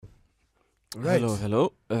Right.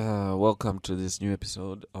 Hello. Welcome to this new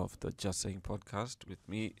episode of the Just Saying podcast. With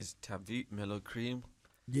me is Tavi, Mellow Cream,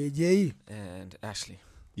 Yeah. and Ashley.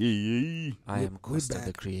 Yeah. I am We're Costa, back.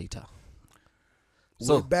 the creator. We're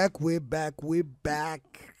So, back.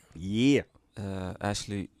 Yeah.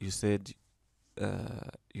 Ashley, you said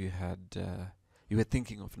you were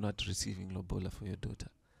thinking of not receiving Lobola for your daughter.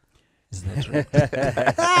 Is that right?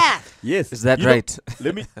 Yes. Is that You know, right?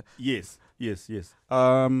 let me. Yes.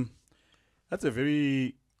 That's a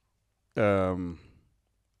very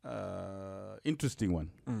interesting one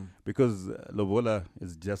Mm. because Lobola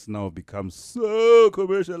has just now become so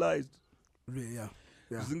commercialized. Yeah.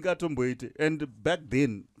 Zingatomboite. And back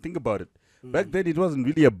then, think about it. Mm. Back then, it wasn't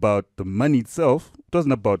really about the money itself. It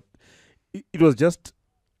wasn't about. It was just.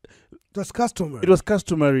 It was customary. It was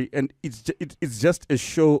customary, and it's just a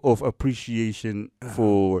show of appreciation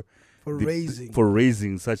for the- raising. for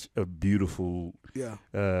raising such a beautiful yeah.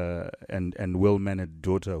 and well mannered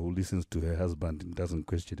daughter who listens to her husband and doesn't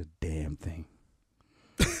question a damn thing.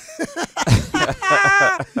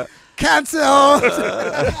 Cancel.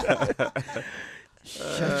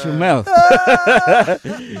 Shut your mouth.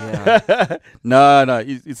 Yeah. No,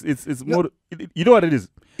 it's more. You know what it is.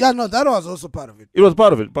 Yeah. No, that was also part of it. It was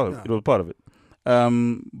part of it. Yeah. It was part of it.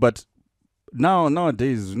 But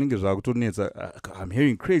nowadays, niggas are I'm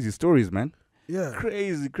hearing crazy stories, man. Yeah.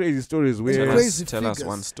 Crazy stories It's where crazy. Tell us figures.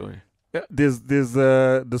 one story. there's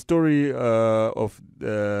the story of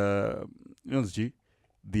the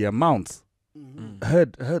amounts. Mhm.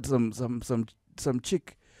 Heard some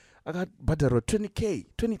chick. I got butter 20k,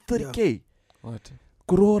 30k. What?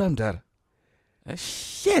 Kurora mdara. Eh?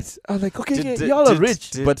 Shit. I was like, okay, Did- yeah, did- y'all are did-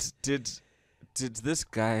 rich, did- but did this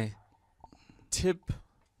guy tip?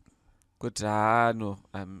 But no,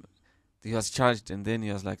 he was charged, and then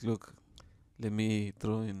he was like, "Look, let me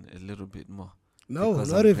throw in a little bit more No,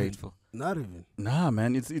 because not I'm even. grateful." Not even. nah,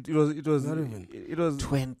 man, it was Not even. it was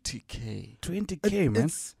 20k. 20k,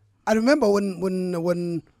 man. I remember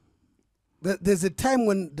when there's a time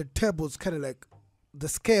when the tables kind of like the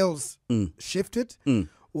scales Mm, shifted mm,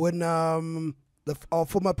 when our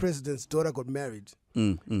former president's daughter got married.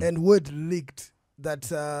 mm. And word leaked that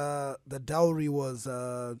the dowry was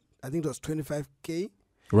I think it was 25k,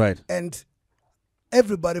 Right. and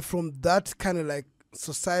everybody from that kind of like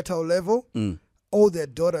societal level, Mm, all their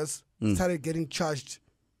daughters mm. started getting charged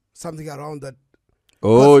something around that.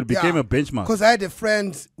 Oh, it yeah. became a benchmark. Because I had a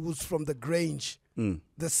friend who's from the Grange, Mm,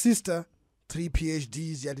 the sister, 3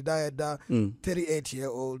 PhDs, yada, mm,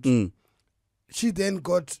 38-year-old. mm, She then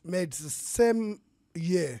got married the same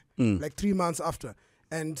year, mm. like 3 months after,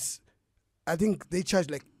 and I think they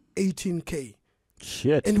charged like 18k.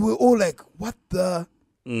 Shit. And we're all like, what the?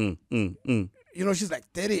 Mm. You know, she's like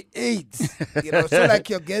 38. So like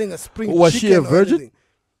you're getting a spring Was she chicken a or virgin? anything.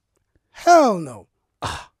 Hell no.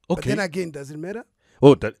 But Okay. then again, does it matter?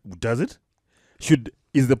 Oh, does it?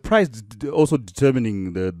 Is the price also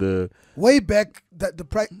determining the? Way back, the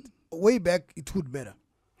price. Way back, it would matter.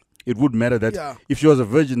 It would matter that Yeah. if she was a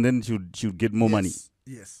virgin, then she would get more money,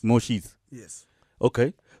 Yes. more sheets. Yes.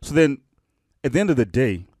 Okay. So then, at the end of the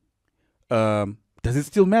day, does it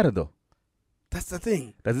still matter though? That's the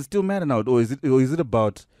thing. Does it still matter now, or is it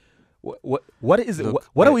about what is it? Look,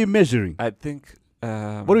 What are we measuring? I think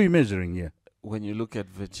What are we measuring here? when you look at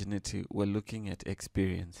virginity, we're looking at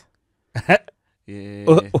experience. Yeah.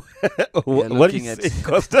 What are you looking at- saying,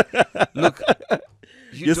 Costa? Look,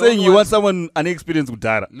 You're don't saying you want someone unexperienced with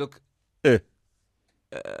data. Look, Eh.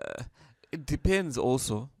 it depends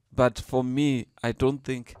also, but for me, I don't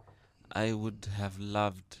think I would have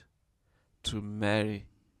loved to marry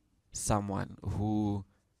someone who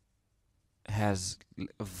has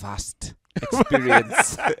vast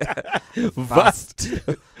experience. Vast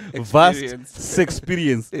experience.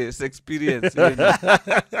 experience. Yes, experience. You know.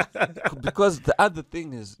 Because the other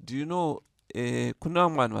thing is, do you know, kuna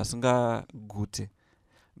mwana wasinga gute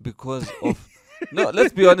because of no.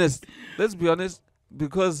 Let's be honest.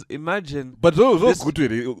 Because imagine. But those This- good way,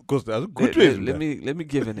 because good Let me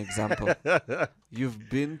give an example. You've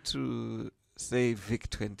been to say Vic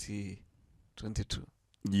 2022.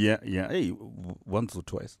 Yeah. Hey, once or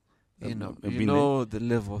twice. You know, I've you been know the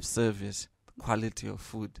level of service, quality of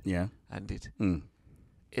food, there. Yeah. and it. Mm.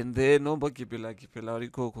 And then no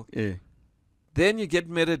kipela koko. Yeah. Then you get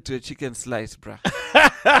married to a chicken slice, bruh.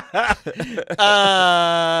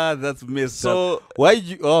 That's messed up. So Why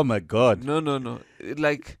you? Oh my God. no.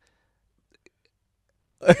 Like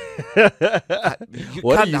you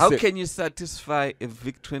What can't. do you How say? can you satisfy a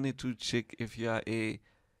Vic 22 chick if you are a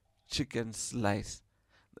chicken slice?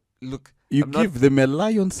 Look, You I'm not- give them a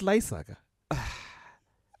lion slicer.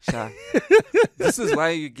 Sha. This is why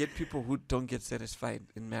you get people who don't get satisfied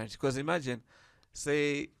in marriage. Because imagine,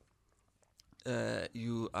 say,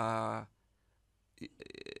 you are,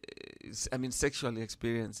 sexually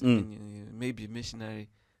experienced, maybe missionary,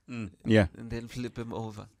 Yeah. and then flip him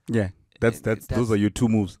over. Yeah. Those are your two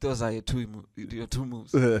moves. Those are your two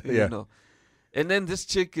moves. Yeah. You know. And then this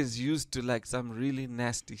chick is used to like some really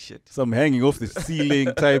nasty shit. Some hanging off the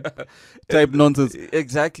ceiling type nonsense.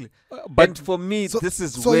 Exactly. But and for me, this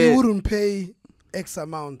is so where you wouldn't pay X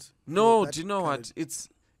amount. No, do you know what?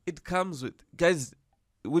 It comes with, guys,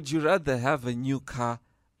 would you rather have a new car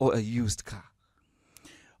or a used car?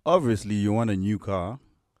 obviously you want a new car,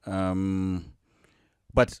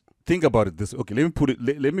 but think about it this. Okay, let me put it.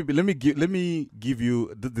 Let me give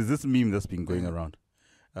you. There's this meme that's been going around.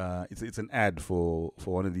 It's an ad for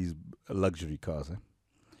one of these luxury cars.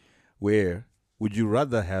 Where would you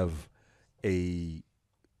rather have a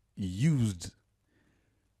used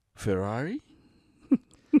Ferrari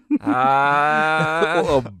or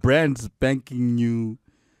a brand spanking new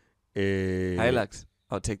Hilux?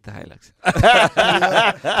 I'll take the Hilux.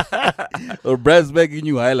 Or brand spanking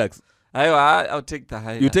new Hilux? I'll take the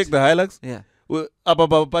Hilux. You take the Hilux? Yeah. Well, the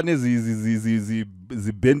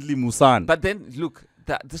Bentley Musan. But then look,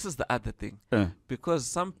 this is the other thing, because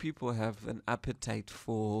some people have an appetite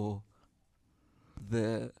for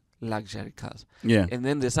the luxury cars. Yeah. And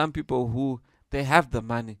then there's some people who they have the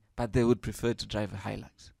money, but they would prefer to drive a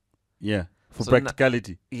Hilux. Yeah. For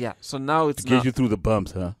practicality. Yeah. So now it's to get you through the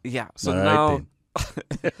bumps, huh? Yeah. So All now, right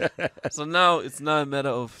so now it's now a matter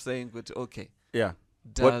of saying, but okay. Yeah.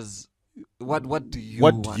 What do you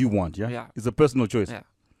want? want? Do you want? Yeah. Yeah. It's a personal choice. Yeah.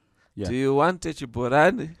 Yeah. Do you want a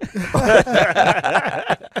chiborani?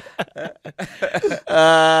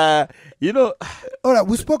 All right,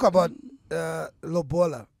 we spoke about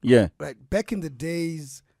Lobola. Yeah. Right, back in the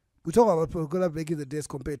days, we talk about Lobola back in the days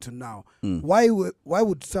compared to now. Mm. Why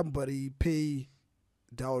would somebody pay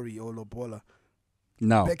dowry or Lobola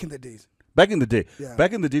Now. back in the days? Back in the day. Yeah.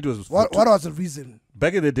 Back in the day it was What was the reason?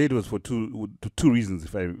 Back in the day it was for two reasons,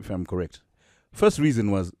 if I'm correct. First reason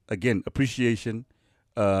was, again, appreciation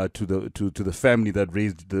to the family that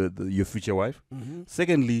raised your future wife. Mm-hmm.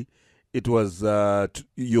 Secondly, it was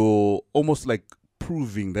you're almost like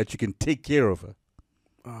proving that you can take care of her.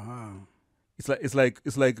 It's like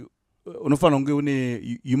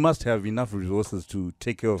you must have enough resources to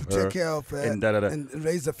take care of her, and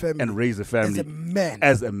raise a family.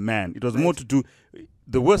 As a man. It was more to do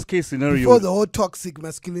the worst case scenario before the whole toxic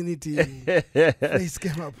masculinity face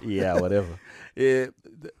came up. Yeah, whatever.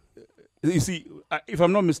 You see, if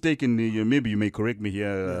I'm not mistaken, maybe you may correct me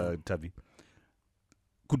here, Tavi.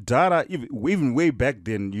 Kudara, even way back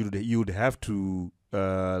then, you'd have to,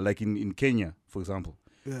 like in Kenya, for example,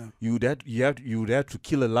 you would have to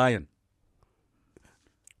kill a lion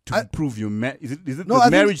to prove your Is it the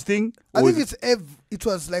marriage thing? I think it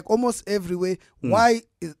was like almost every way. Why?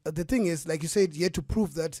 The thing is, like you said, you had to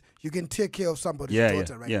prove that you can take care of somebody's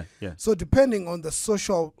daughter, right? Yeah. So depending on the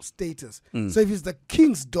social status, so if it's the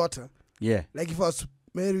king's daughter, like if I was to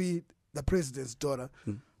marry the president's daughter,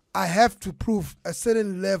 I have to prove a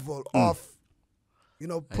certain level of,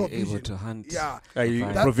 provision. Able to hunt. Yeah.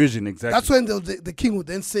 Provision, exactly. That's when the king would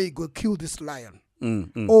then say, go kill this lion.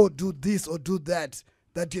 Or do this or do that.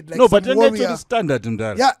 That you'd like no, but then warrior. that's the standard in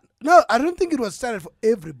that. Yeah. No, I don't think it was standard for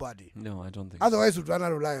everybody. No, I don't think Otherwise, we'd run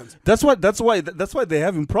out of lions. That's why they're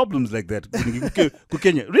having problems like that.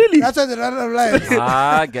 Kenya. Really? That's why they run out of lions.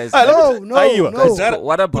 Guys. No.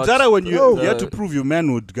 What about Kudara, when you had to prove your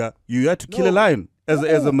manhood, you had to kill a lion as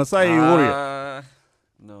a Maasai warrior.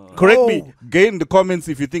 No. Correct me. Get in the comments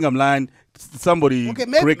if you think I'm lying. Somebody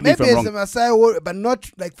correct me if I'm wrong. Maybe it's a Maasai warrior, but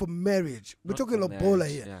not like for marriage. We're talking Lobola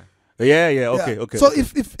here. Yeah. Okay. So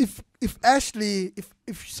if Ashley,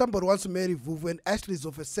 if somebody wants to marry Vuvu and Ashley is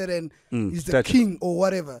of a certain, he's the king or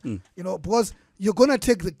whatever, because you're gonna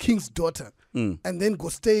take the king's daughter and then go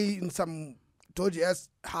stay in some dodgy ass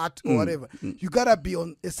hut or whatever. You gotta be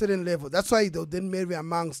on a certain level. That's why they'll then marry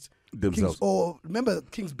amongst themselves. Kings. Or remember,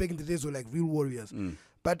 kings back in the days were like real warriors.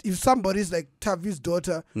 But if somebody's like Tavi's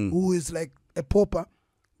daughter, who is like a pauper,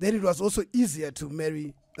 then it was also easier to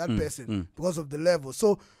marry that person because of the level.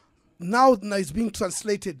 So now it's being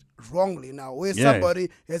translated wrongly now, where somebody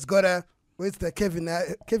has got where's the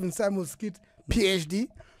Kevin Samuel skit, PhD,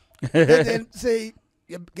 and then say,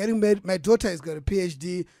 you're getting married, my daughter has got a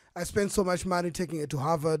PhD, I spent so much money taking her to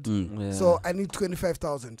Harvard, so I need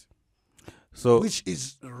 25,000. So which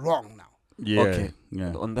is wrong now. Yeah. Okay.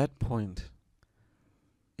 Yeah. On that point,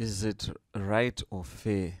 is it right or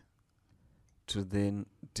fair to then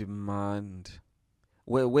demand?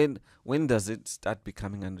 When does it start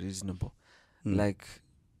becoming unreasonable? Like,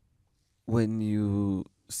 when you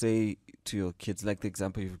say to your kids, like the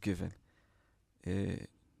example you've given,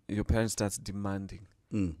 your parent starts demanding,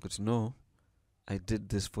 but no, I did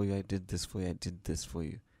this for you, I did this for you, I did this for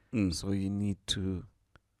you. So you need to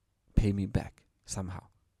pay me back somehow.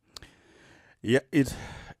 Yeah, it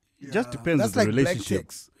just depends on That's the like relationship. black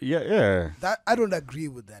checks. Yeah. That I don't agree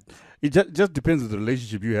with that. It just depends on the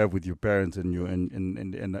relationship you have with your parents and your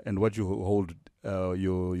and what you hold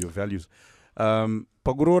your values.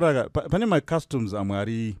 Pagurora, Panama customs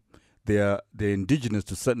amari, they're indigenous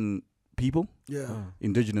to certain people,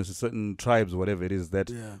 indigenous to certain tribes, whatever it is.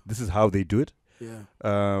 That this is how they do it.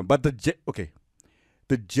 But the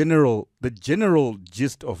general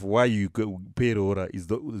gist of why you pay Rora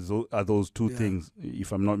are those two things,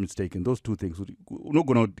 if I'm not mistaken. Those two things.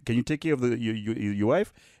 Can you take care of your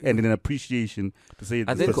wife and an appreciation to say?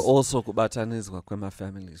 I think also kubatanizwa kwema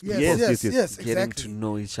families. Yes, Getting exactly. to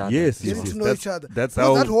know each other. Getting to know each other. That's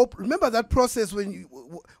because how. that hope. Remember that process when you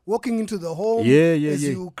walking into the home. As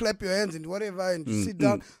you clap your hands and whatever, and you sit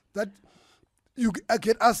down. That. You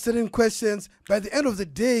get asked certain questions. By the end of the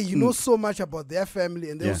day, you know so much about their family,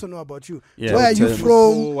 and they also know about you. Where are you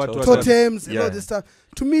from? Totems, and all this stuff.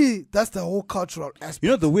 To me, that's the whole cultural aspect.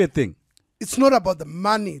 You know the weird thing? It's not about the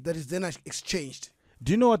money that is then exchanged.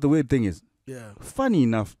 Do you know what the weird thing is? Yeah. Funny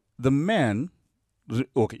enough, the man,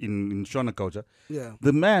 in Shona culture,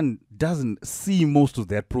 the man doesn't see most of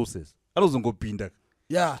that process. I doesn't go pinda.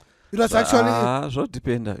 Yeah. It was actually so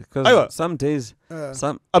depend because some days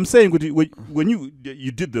I'm saying when you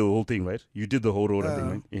did the whole thing, right? You did the whole Rora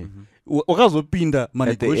thing, right? Pinda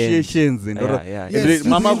negotiations and yes,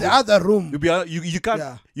 Mama, in the other room. You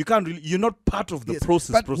can't really, you're not part of the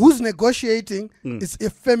process. But who's negotiating is a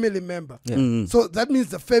family member. So that means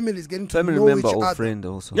the family is getting to know each other. Friend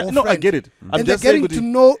also. Yeah, no, I get it. And they're getting to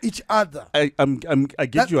know each other. I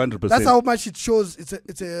get you 100%. That's how much it shows.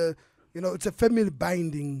 It's a it's a family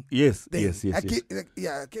binding. Yes. I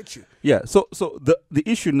get you. Yeah. So the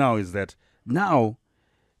issue now is that now,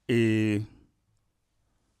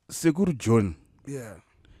 Seguru John. Yeah.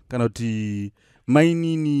 Kanoti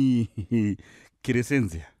mainini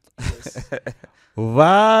kiresenzia.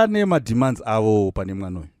 Vane ma demands avo pane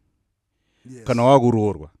mwana. Kana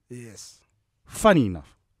wagurorwa. Yes. Funny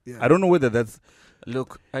enough. I don't know whether that's.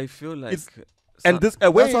 Look, I feel like. And this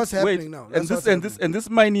that's what's happening now. And this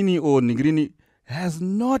Mainini or Nigrini has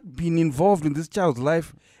not been involved in this child's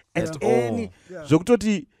life at any.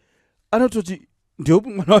 Zokutoti, anototi, ndiopu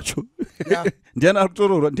mwanacho. Ndiana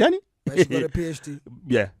akutoro, ndiani? She's got a PhD.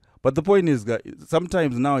 Yeah, but the point is,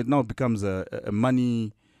 sometimes now it becomes a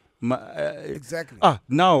money. Exactly.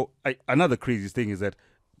 Now another crazy thing is that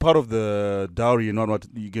part of the dowry and what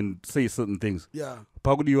you can say certain things. Yeah.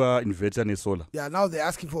 Pagudiwa inverter and solar. Yeah, now they're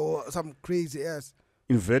asking for some crazy ass.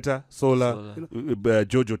 Inverter, solar.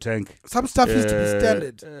 Jojo tank. Some stuff used to be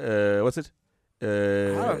standard. What's it? I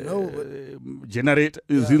don't know. Generate.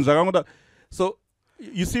 So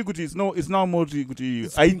you see, it's now more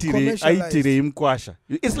mkwasha.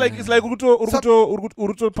 It's like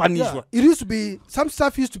uruto panishwa. It used to be, some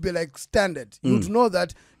stuff used to be like standard. You would know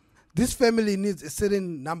that this family needs a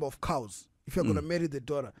certain number of cows if you're going to marry the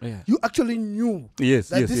daughter. You actually knew that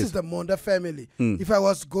this is the Monda family. If I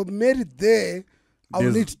was married there, I'll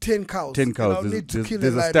need 10 cows. 10 cows. I'll need to kill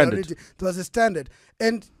there's a lion. A standard. There was a standard.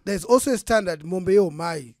 And there's also a standard, Mombeo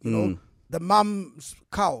Mai, the mom's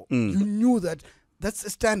cow. You knew that that's a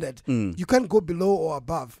standard. You can't go below or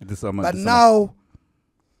above. But now,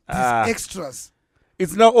 these extras.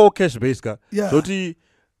 It's now all cash based. Yeah.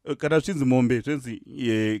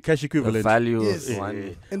 Cash equivalent. The value of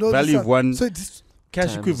one. Value of one. So it's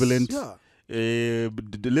cash equivalent. Yeah.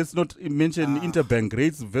 Let's not mention interbank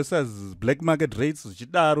rates versus black market rates.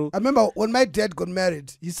 I remember when my dad got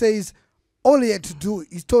married, he says all he had to do,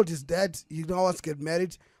 he told his dad he now wants to get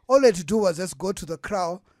married. All he had to do was just go to the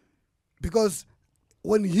kraal, because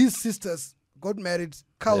when his sisters got married,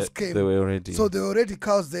 cows came. They were already. So there were already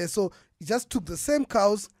cows there. So he just took the same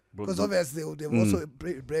cows, because obviously they were also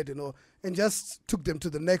bred, and just took them to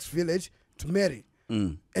the next village to marry.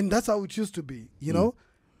 And that's how it used to be, know.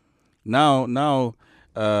 Now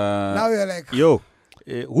you're like, yo,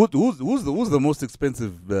 who's the most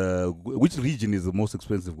expensive? Which region is the most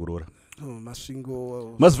expensive, Gurora?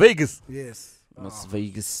 Masvingo. Las Vegas. Yes. Las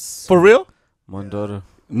Vegas. For real? Mondoro.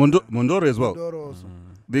 Mondoro as well. Mondoro also.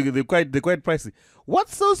 They're quite pricey.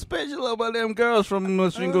 What's so special about them girls from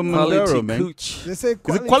Masvingo, Mondoro, man? Cooch. They say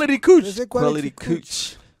is it quality cooch? They say quality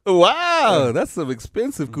cooch. Wow, that's some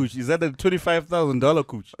expensive cooch. Is that a $25,000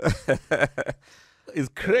 cooch? It's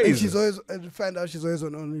And crazy. she's always, and find out she's always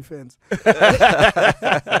on OnlyFans.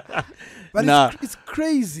 But Nah. it's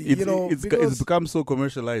crazy, It's, you know. it's because become so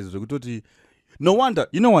commercialized. No wonder.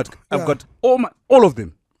 You know what? I've Yeah. got all of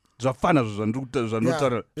them. Zvafana,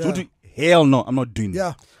 zvanotara. Yeah. Zvekuti, hell no, I'm not doing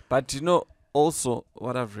yeah, But you know, also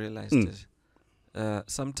what I've realized Mm. is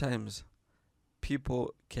sometimes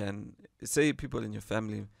people can say people in your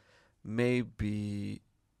family maybe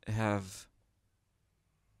have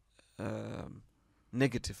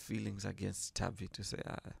negative feelings against Tavi to say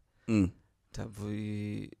Mm.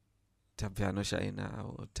 Tavi anoshaina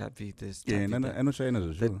or Tavi this. Yeah, Tavi that. I know China.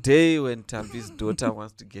 The day when Tavi's daughter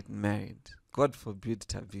wants to get married, God forbid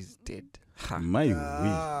Tavi's dead. Ha. My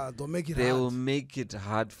way. don't make it They will hard. make it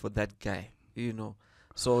hard for that guy, you know.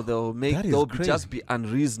 So they'll make That is they'll crazy. just be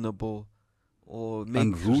unreasonable or make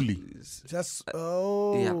Unruly. Just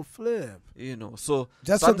yeah. flip. you know. So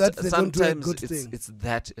Just so that they don't do a sometimes good it's thing. it's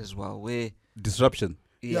that as well. Where Disruption.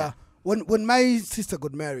 Yeah. When my sister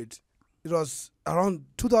got married, it was around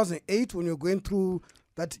 2008 when you were going through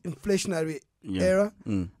that inflationary Yeah. era.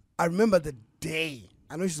 Mm. I remember the day.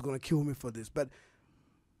 I know she's gonna kill me for this, but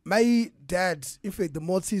my dad, in fact, the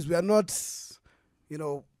Maltese, we are not, you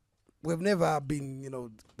know, we've never been, you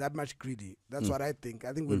know, that much greedy. That's what I think.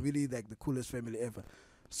 I think we're really like the coolest family ever.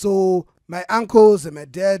 So my uncles and my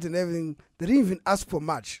dad and everything, they didn't even ask for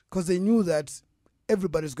much because they knew that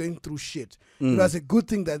everybody's going through shit. It was a good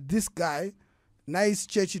thing that this guy, nice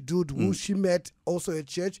churchy dude who she met also at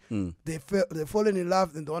church, they fallen in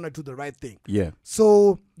love and they want to do the right thing. Yeah.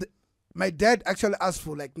 So my dad actually asked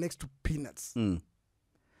for like next to peanuts.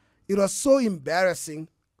 It was so embarrassing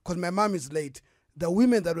because my mom is late. The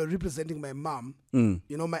women that were representing my mom, you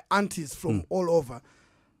know, my aunties from all over,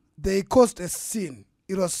 they caused a scene.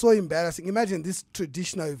 It was so embarrassing. Imagine this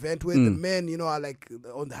traditional event where the men, you know, are like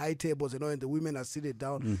on the high tables, you know, and the women are seated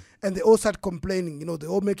down. And they all start complaining, you know, they're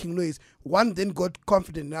all making noise. One then got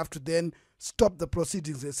confident enough to then stop the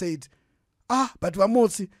proceedings. They said, but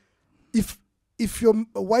Wamosi, if your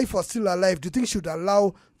wife was still alive, do you think she would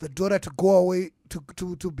allow the daughter to go away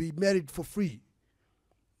to be married for free?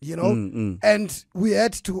 You know? And we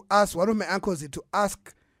had to ask, one of my uncles had to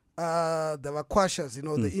ask the Wakwashas, you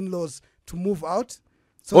know, the in-laws to move out.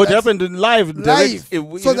 So it happened in live.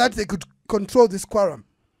 So that they could control this quorum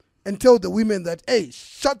and tell the women that, hey,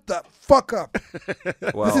 shut the fuck up.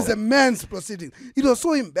 Wow. This is a man's proceeding. It was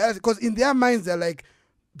so embarrassing because in their minds, they're like,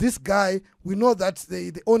 this guy, we know that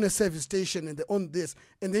they own a service station and they own this.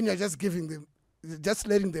 And then you're just giving them, just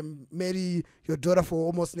letting them marry your daughter for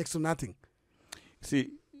almost next to nothing.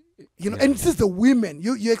 See, you know, and this is the women.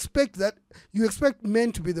 You expect that, you expect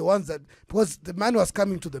men to be the ones that, because the man was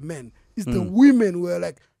coming to the men. It's the women who are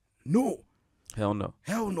like, no. Hell no.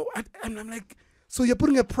 Hell no. And I'm like, so you're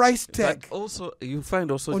putting a price tag. But also, you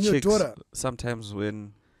find also on your chicks daughter. sometimes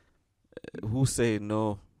when who say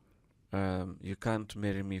no, you can't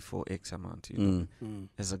marry me for X amount. You know,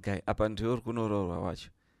 as a guy, up until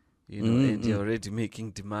watch, you know, and you're already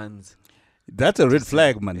making demands. that's a red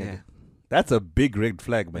flag, man. Yeah. That's a big red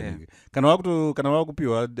flag, man. Kana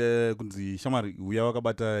wakupiwa kunzi shamari uya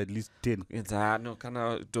wakabata at least 10. It's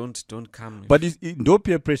no, don't come. But ndo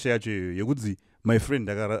peer pressure yacho yekuti my friend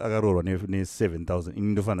akarorwa ne 7,000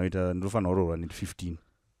 ndofana ororwa ne 15.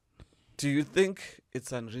 Do you think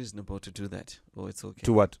it's unreasonable to do that, or it's okay?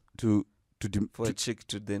 To what? For a chick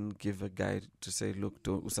to then give a guy to say, look,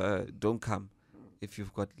 don't come if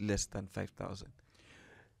you've got less than 5,000.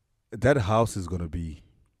 That house is gonna be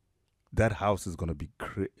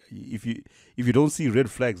if you don't see red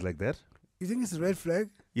flags like that. You think it's a red flag?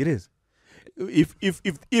 It is.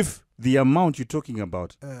 If the amount you're talking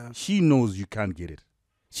about, she knows you can't get it.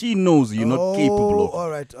 She knows you're not capable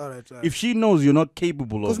of it. All right. If she knows you're not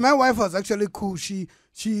capable of Because my wife was actually cool. She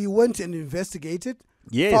went and investigated.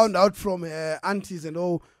 Yes. Found out from her aunties and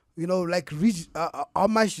all, you know, like how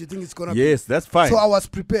much do you think it's gonna be? Yes, that's fine. So I was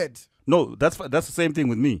prepared. No, that's the same thing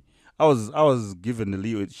with me. I was given the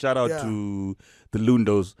leeway. Shout out to the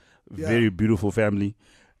Lundos, very beautiful family.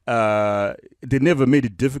 They never made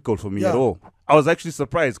it difficult for me at all. I was actually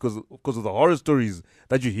surprised because of the horror stories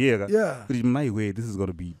that you hear. Yeah. But in my way, this is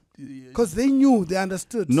gonna be. Because they knew, they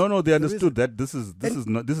understood. No, they understood that this is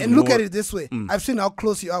not. And look at it this way. I've seen how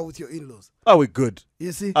close you are with your in-laws. Oh, we're good.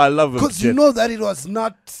 You see, I love it. because you know that it was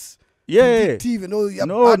not. Yeah. TV and all your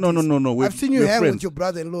No. parties. I've seen you hang friends. with your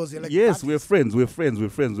brother-in-laws. You're like, Yes, parties. we're friends.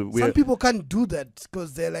 Some people can't do that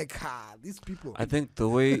because they're like, these people. I think the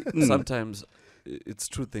way sometimes it's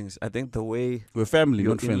two things. I think the way we're family,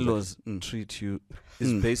 your not friends. in-laws treat you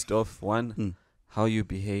is based off one, how you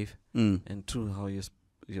behave, and two, how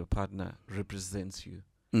your partner represents you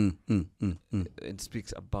it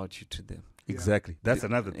speaks about you to them. Exactly. That's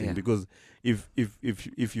another thing, because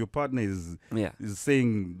if your partner is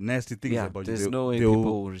saying nasty things about you, there's no way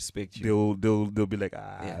people will respect you. They'll be like,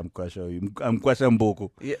 I'm Kwasha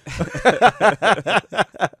Mboko. Yeah.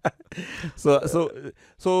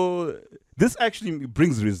 So this actually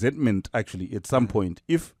brings resentment actually at some point.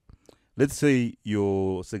 If, let's say,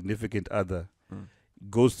 your significant other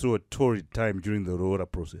goes through a torrid time during the Rora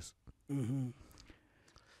process.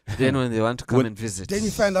 Then when they want to come and visit, then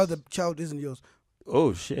you find out the child isn't yours.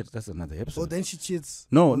 Oh shit, that's another episode. Or then she cheats.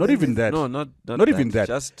 No, not even that. No, not even that.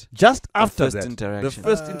 Just after first that, interaction. the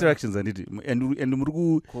first interactions and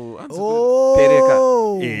murugu.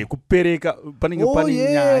 Oh, yes.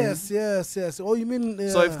 Oh, you mean?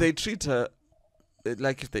 So if they treat her,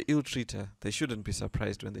 like if they ill treat her, they shouldn't be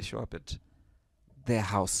surprised when they show up at their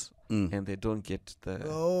house and they don't get the.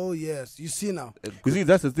 Oh yes, you see now. You see,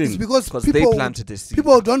 that's the thing. It's because they planted a seed.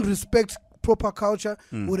 People don't respect proper culture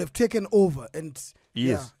would have taken over and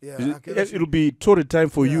yes, it'll be torrid time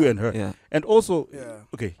for you and her, and also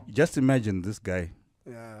okay, just imagine this guy.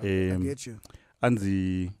 I get you.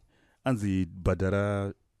 Anzi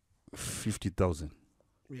badara 50,000.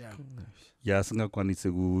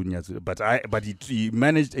 But he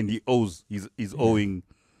managed and he owes. He's owing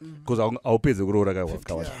because I'll pay the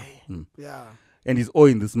and he's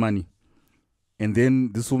owing this money, and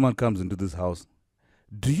then this woman comes into this house.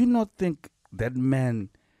 Do you not think that man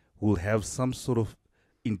will have some sort of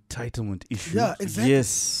entitlement issue? Yeah, exactly.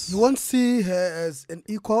 Yes. You won't see her as an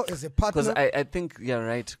equal, as a partner. Because I think you're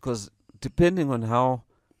right. Because depending on how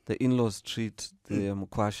the in-laws treat the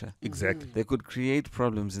Mukwasha, exactly, they could create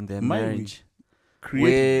problems in their marriage.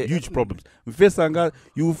 Create huge problems. You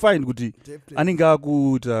will find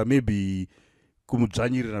aninga maybe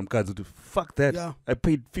fuck that. I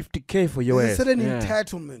paid 50K for your There's ass. a certain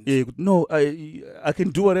entitlement. No, I can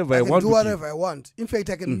do whatever I want. I want. In fact,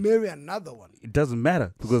 I can marry another one. It doesn't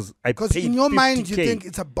matter because I paid 50K. In your mind you think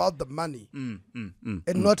it's about the money and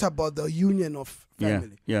not about the union of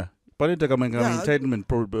family. Entitlement.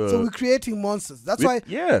 So we're creating monsters. That's why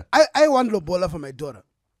I want Lobola for my daughter,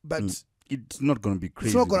 but it's not going to be crazy.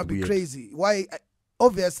 It's not going to be crazy. Why?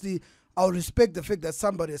 Obviously, I'll respect the fact that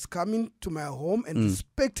somebody has come into my home and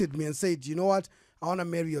respected me and said, you know what, I want to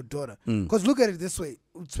marry your daughter. Because look at it this way,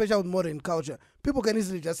 especially with modern culture, people can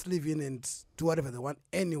easily just live in and do whatever they want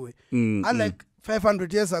anyway. Unlike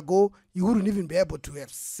 500 years ago, you wouldn't even be able to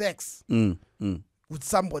have sex with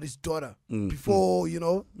somebody's daughter before,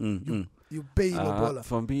 you pay Lobola.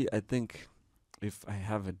 For me, I think if I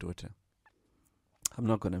have a daughter, I'm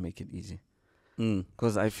not going to make it easy.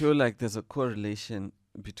 Because I feel like there's a correlation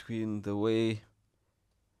between the way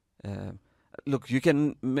look, you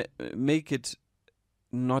can make it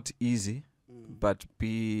not easy but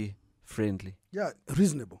be friendly,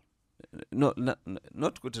 reasonable, not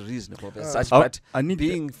good reasonable as such, but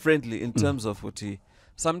being friendly in terms of what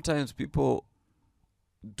sometimes people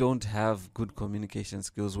don't have good communication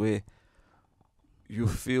skills where you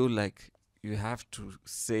feel like you have to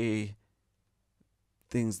say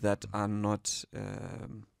things that are not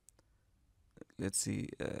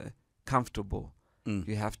comfortable.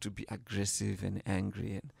 You have to be aggressive and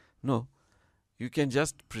angry, and no, you can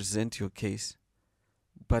just present your case,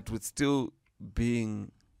 but with still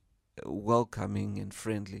being welcoming and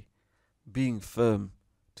friendly, being firm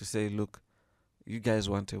to say, look, you guys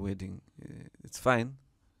want a wedding, it's fine,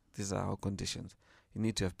 these are our conditions, you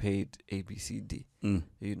need to have paid A, B, C, D.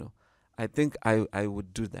 I think I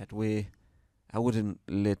would do that, where I wouldn't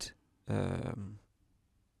let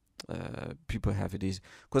people have it easy,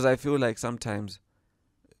 because I feel like sometimes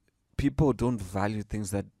people don't value things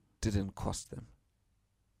that didn't cost them.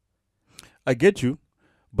 I get you,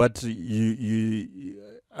 but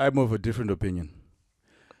I'm of a different opinion.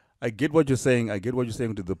 I get what you're saying.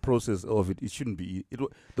 To the process of it. It shouldn't be.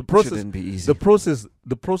 The process shouldn't be easy.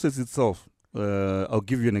 The process itself. I'll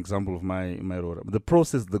give you an example of my rota. The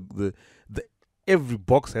process. The every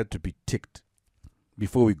box had to be ticked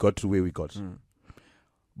before we got to where we got.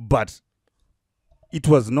 But it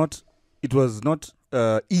was not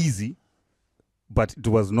easy, but it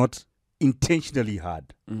was not intentionally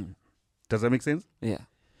hard. Does that make sense? Yeah.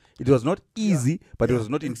 It was not easy, but it was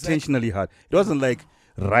not intentionally hard. It wasn't like,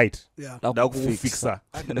 right, fixer.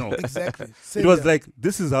 No. Exactly. It was like,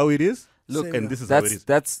 this is how it is. Look, and this is how it is.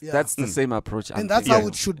 That's the same approach. And that's how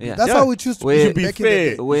it should be. That's how it used to be. It should be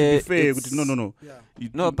fair. No.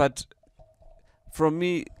 No, but from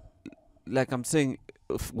me, like I'm saying,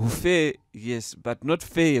 fair, yes, but not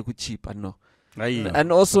fair cheap, no.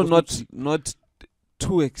 And also not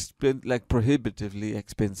too prohibitively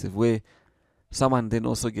expensive, where someone then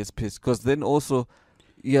also gets pissed, because then also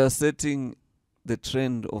you're setting the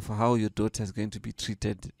trend of how your daughter is going to be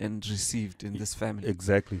treated and received in this family.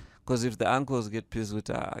 Exactly. Because if the uncles get pissed with,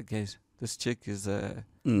 guys, this chick is a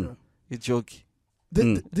joke.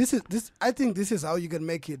 I think this is how you can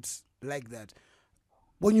make it like that.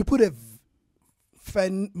 When you put a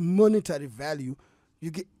monetary value,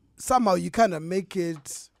 you get somehow you kind of make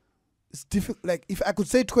it. It's difficult. Like if I could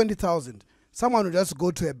say 20,000, someone would just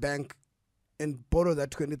go to a bank and borrow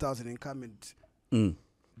that 20,000 and come and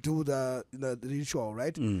do the ritual,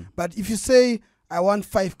 right? But if you say I want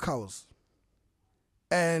 5 cows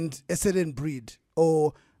and a certain breed,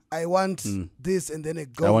 or I want this and then a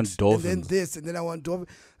goat, I want dolphins, and then this and then I want dolphins.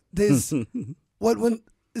 There's when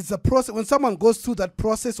it's a process. When someone goes through that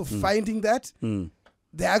process of finding that,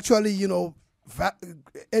 they actually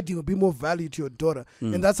adding a bit more value to your daughter,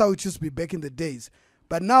 and that's how it used to be back in the days.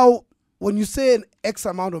 But now, when you say an X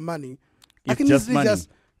amount of money, I can easily just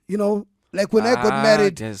like when I got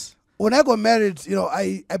married. Yes. When I got married,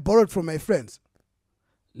 I borrowed from my friends.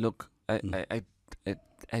 Look, I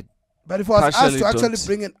But if I was asked to actually don't-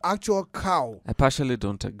 bring an actual cow, I partially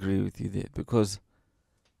don't agree with you there, because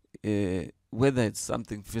whether it's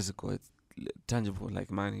something physical, it's tangible like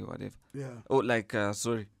money or whatever, or like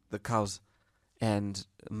the cows and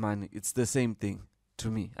money, it's the same thing to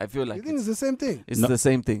me. I feel like you think it's the same thing? it's the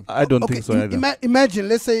same thing. I don't think so either. Imagine,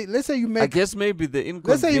 let's say you I make. guess maybe the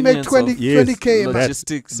Let's say you inconvenience make 20k a month.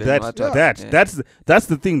 logistics and whatnot. That's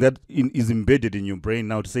the thing that is embedded in your brain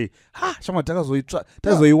now to say, shama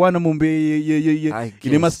takazoiwana mumbe I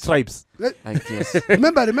inema guess. stripes. I guess.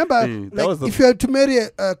 Remember, that was if you had to marry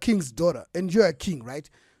a king's daughter and you're a king, right?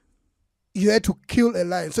 You had to kill a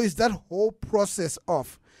lion. So it's that whole process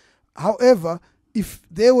of. However, if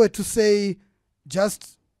they were to say,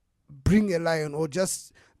 just bring a lion, or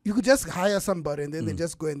you could just hire somebody and then they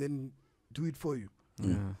just go and then do it for you.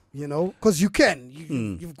 Yeah. Because you can.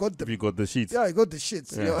 You've got the. You got the sheets. Yeah, you got the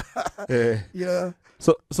shits. Yeah.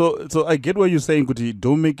 So I get what you're saying, Kuti.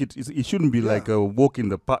 Don't make it. It shouldn't be like a walk in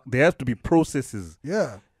the park. There have to be processes.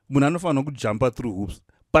 Yeah. Munanofa could jump through hoops.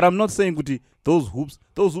 But I'm not saying, Kuti, those hoops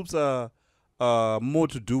are more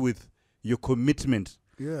to do with your commitment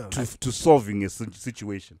to solving a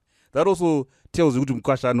situation. That also tells you kuti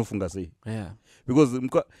mkwasha anofunga sei. Yeah. Because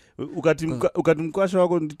ukati mkwasha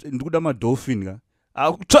wako ndikuda madolphin ka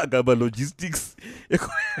akutsvaga logistics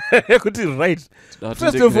ekuti right.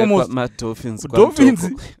 First and foremost, madolphins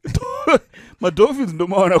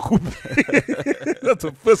ndomaona kupi. That's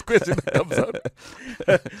the first question that comes out.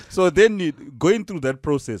 So then going through that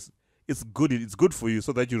process, it's good for you,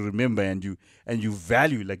 so that you remember and you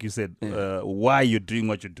value, like you said, why you're doing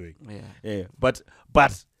what you're doing. Yeah. But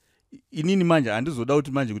inini manje andizoda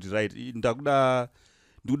kuti manje kuti right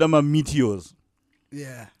ndakuda ma meteors.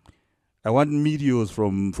 Yeah. I want meteors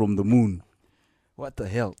from the moon. What the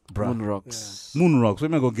hell, bro? Moon rocks. Yeah. Moon rocks. Where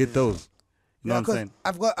am I gonna get those? You know what I'm saying?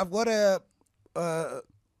 I've got a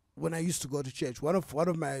when I used to go to church, one of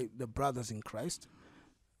the brothers in Christ,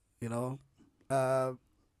 he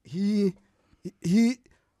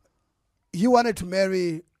wanted to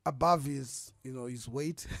marry above his his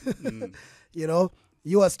weight.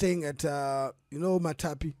 He was staying at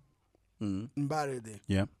Matapi, Mbare there.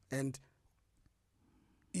 Yeah. And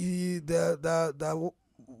the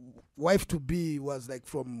wife to be was like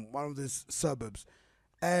from one of these suburbs,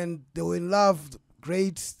 and they were in love.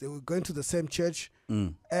 Great, they were going to the same church,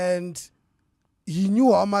 and he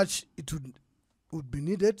knew how much it would be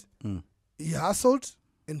needed. He hustled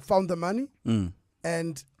and found the money,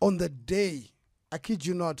 and on the day, I kid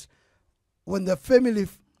you not, when the family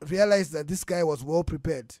realized that this guy was well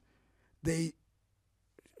prepared, they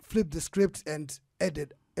flipped the script and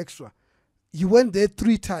added extra. He went there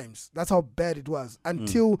 3 times. That's how bad it was,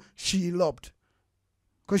 until she eloped.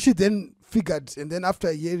 Because she then figured, and then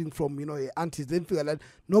after hearing from her aunties, then figured that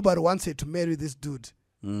nobody wants her to marry this dude,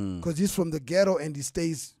 because he's from the ghetto and he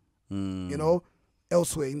stays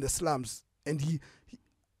elsewhere in the slums, and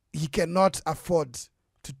he cannot afford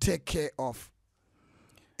to take care of.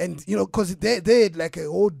 And because they had like a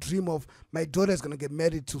whole dream of, my daughter's gonna get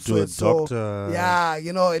married to a doctor. Yeah,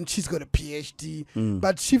 and she's got a PhD.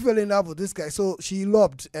 But she fell in love with this guy, so she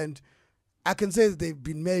eloped. And I can say that they've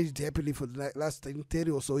been married happily for the last 30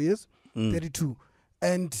 or so years, 32.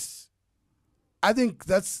 And I think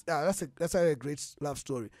that's a great love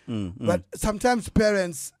story. But sometimes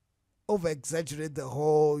parents over exaggerate the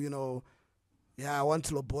whole, I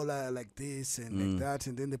want Lobola like this and like that,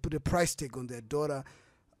 and then they put a price tag on their daughter.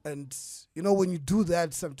 And when you do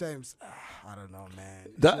that, sometimes I don't know, man.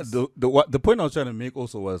 The point I was trying to make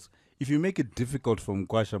also was, if you make it difficult for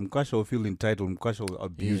Mkwasha will feel entitled. Mkwasha will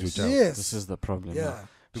abuse your child. Yes. This is the problem. Yeah.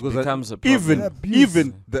 because becomes a problem. even Abuse.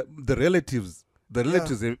 even the relatives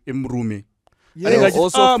emrume. They Yeah.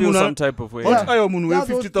 also feel some type of way. What are you Yeah,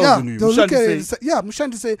 50,000 yeah, you? they'll look Mushandi at say, it and say, yeah,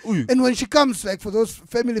 Mushandi say, Uyu. and when she comes like for those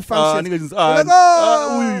family Ah, functions, niggas, they're like,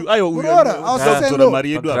 oh, I Brother, I was saying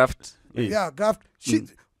no. Graft. yeah, graft.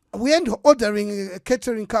 We ain't ordering a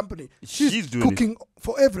catering company. She's doing cooking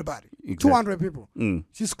for everybody. Exactly. 200 people. Mm.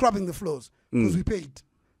 She's scrubbing the floors Mm. because we paid.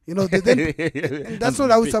 You know, and that's not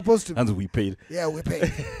how it's supposed to be. And we paid. Yeah, we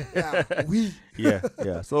paid. Yeah, we.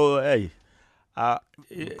 Yeah. So, hey.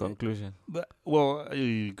 Conclusion.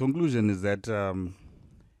 Conclusion is that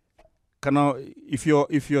if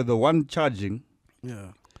you're the one charging,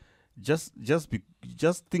 Yeah. just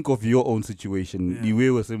think of your own situation. Yeah. The way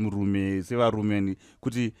we say room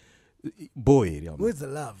kuti boy. Where's the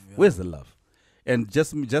love? Yeah. Where's the love? And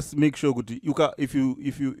just make sure kuti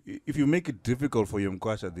if you make it difficult for your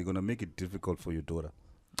mkwasha, they're gonna make it difficult for your daughter.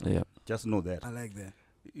 Yeah. Just know that. I like that.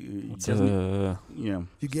 It's Just a yeah.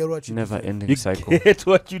 You get what you never deserve. ending You cycle. get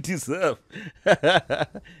what you deserve.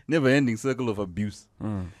 Never ending circle of abuse.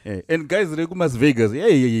 Yeah. And guys, Las Vegas,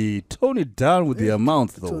 hey, tone it down with the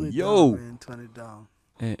amounts though. Tone it Yo. down, man. Tone it down.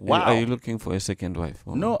 Wow. Are you looking for a second wife?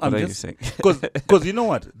 Or No, what I'm are just you saying? because you know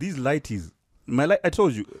what? These lighties, I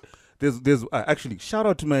told you, there's actually shout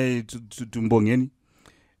out to to Mbongeni.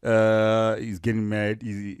 He's getting married.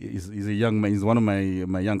 He's a young man. He's one of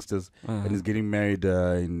my youngsters, and he's getting married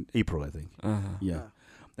in April, I think. Yeah,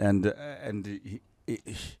 and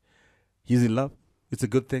he's in love. It's a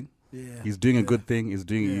good thing. Yeah. He's doing a good thing.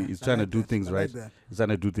 He's trying to do things right. He's trying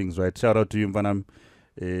to do things right. Shout out to him, Vanam.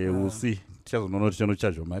 We'll see.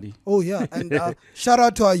 Oh yeah, and shout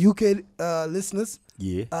out to our UK listeners.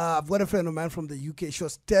 Yeah. I've got a friend of mine from the UK. She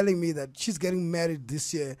was telling me that she's getting married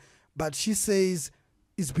this year, but she says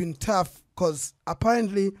it's been tough because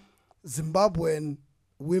apparently Zimbabwean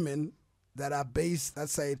women that are based that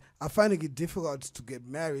side are finding it difficult to get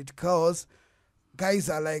married because guys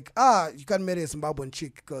are like, you can't marry a Zimbabwean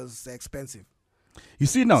chick because they're expensive. You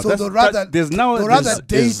see now, So that's, they'd rather there's now they'd there's- rather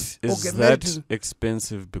date or Is get married that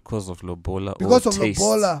expensive because of Lobola? because or of tastes?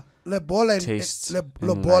 Lobola and Tastes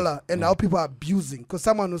Lobola, in life, and yeah. how people are abusing. Because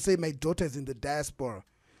someone will say my daughter is in the diaspora.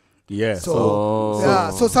 yeah.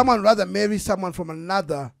 So someone rather marry someone from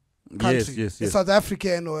another country, Yes. a South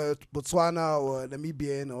African or Botswana or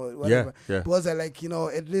Namibian or whatever. Yeah. Because they're like,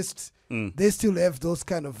 at least Mm. they still have those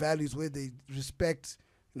kind of values where they respect,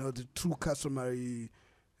 the true customary.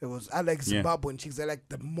 I like Zimbabwean chicks. They're like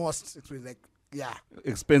the most expensive.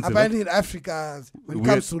 Expensive. Apparently in Africa, when it Weird.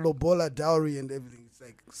 comes to Lobola, dowry and everything, it's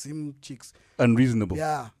like sim chicks. Unreasonable.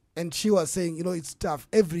 Yeah. And she was saying, it's tough.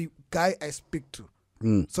 Every guy I speak to.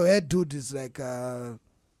 Mm. So her dude is like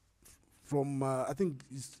from, I think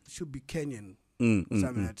it should be Kenyan. Something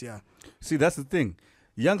like that, yeah. See, that's the thing.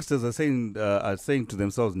 Youngsters are saying to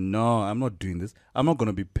themselves, "No, I'm not doing this. I'm not going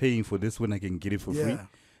to be paying for this when I can get it for free." Yeah.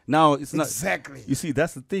 Now it's not Exactly. You see,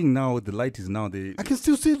 that's the thing. Now the light is now they. I can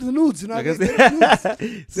still see the nudes, I guess- can get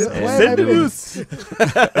nudes. Send the Why news.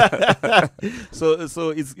 So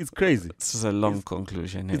it's crazy. This is a long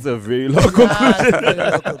conclusion. It's a very long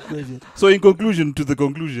conclusion. So in conclusion to the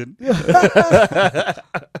conclusion,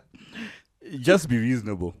 just be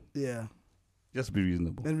reasonable. Yeah. Just be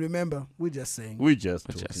reasonable. And remember, we're just saying. We just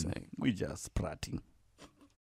We're just talking. saying. We just prating.